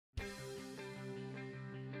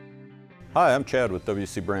Hi, I'm Chad with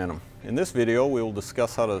W.C. Branham. In this video, we will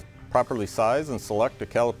discuss how to properly size and select a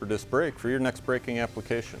caliper disc brake for your next braking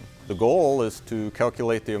application. The goal is to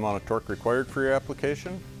calculate the amount of torque required for your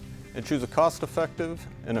application and choose a cost-effective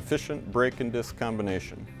and efficient brake and disc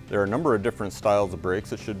combination. There are a number of different styles of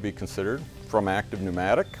brakes that should be considered, from active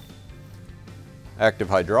pneumatic, active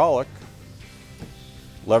hydraulic,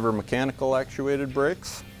 lever mechanical actuated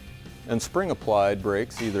brakes, and spring-applied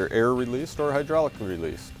brakes, either air-released or hydraulically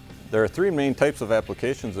released. There are three main types of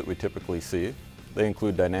applications that we typically see. They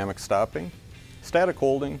include dynamic stopping, static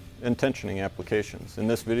holding, and tensioning applications. In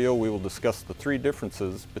this video, we will discuss the three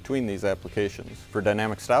differences between these applications. For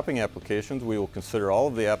dynamic stopping applications, we will consider all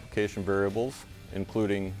of the application variables,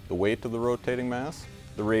 including the weight of the rotating mass,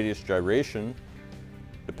 the radius gyration,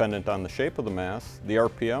 dependent on the shape of the mass, the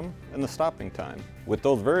RPM, and the stopping time. With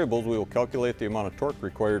those variables, we will calculate the amount of torque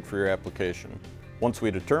required for your application. Once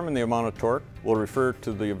we determine the amount of torque, we'll refer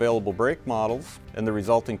to the available brake models and the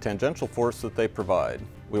resulting tangential force that they provide.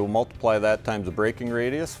 We will multiply that times the braking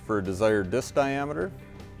radius for a desired disc diameter,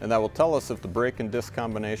 and that will tell us if the brake and disc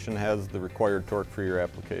combination has the required torque for your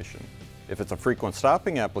application. If it's a frequent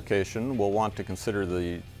stopping application, we'll want to consider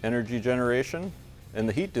the energy generation and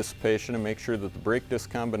the heat dissipation and make sure that the brake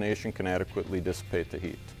disc combination can adequately dissipate the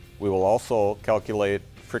heat. We will also calculate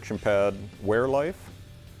friction pad wear life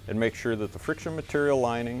and make sure that the friction material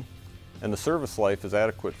lining and the service life is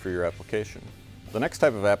adequate for your application. The next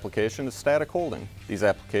type of application is static holding. These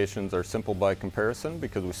applications are simple by comparison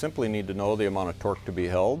because we simply need to know the amount of torque to be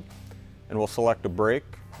held, and we'll select a brake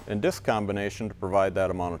and disc combination to provide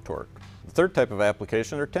that amount of torque. The third type of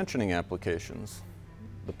application are tensioning applications.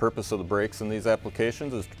 The purpose of the brakes in these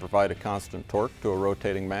applications is to provide a constant torque to a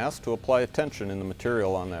rotating mass to apply a tension in the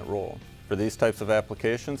material on that roll. For these types of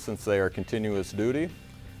applications, since they are continuous duty,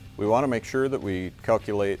 we want to make sure that we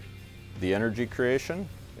calculate the energy creation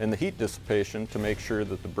and the heat dissipation to make sure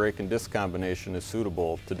that the brake and disc combination is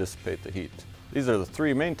suitable to dissipate the heat. These are the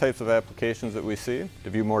three main types of applications that we see. To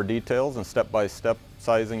view more details and step-by-step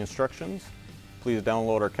sizing instructions, please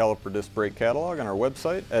download our caliper disc brake catalog on our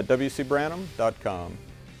website at wcbranham.com.